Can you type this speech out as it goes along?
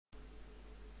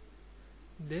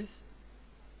This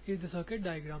is the circuit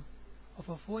diagram of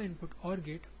a 4-input OR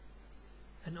gate.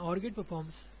 An OR gate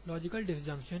performs logical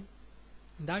disjunction,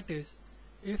 that is,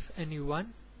 if any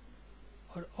one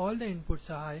or all the inputs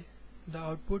are high, the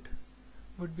output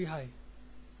would be high.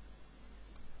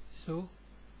 So,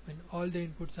 when all the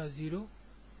inputs are 0,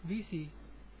 we see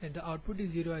that the output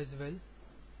is 0 as well.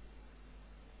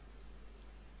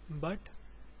 But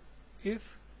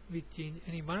if we change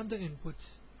any one of the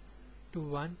inputs to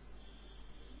 1,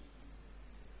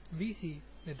 we see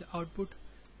that the output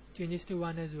changes to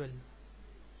 1 as well.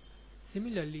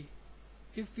 Similarly,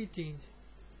 if we change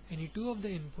any two of the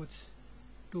inputs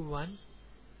to 1,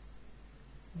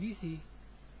 we see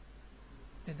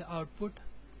that the output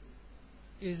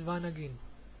is 1 again.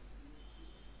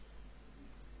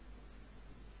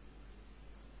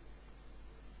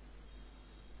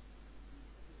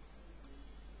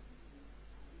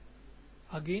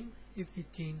 Again, if we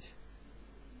change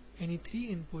any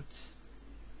three inputs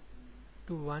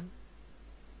to 1,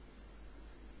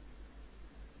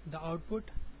 the output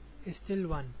is still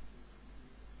 1.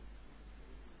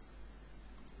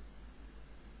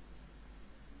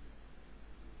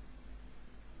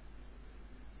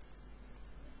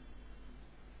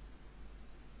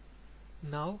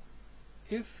 Now,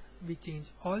 if we change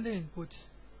all the inputs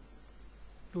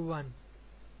to 1,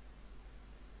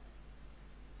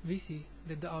 we see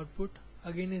that the output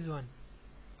again is 1.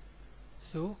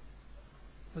 So,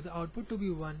 for the output to be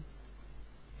 1,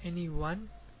 any one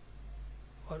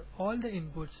or all the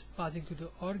inputs passing through the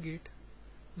OR gate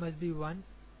must be 1,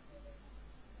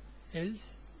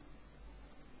 else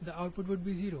the output would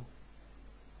be 0.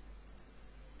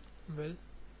 Well,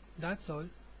 that's all.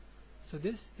 So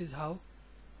this is how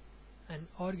an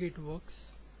OR gate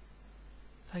works.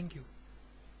 Thank you.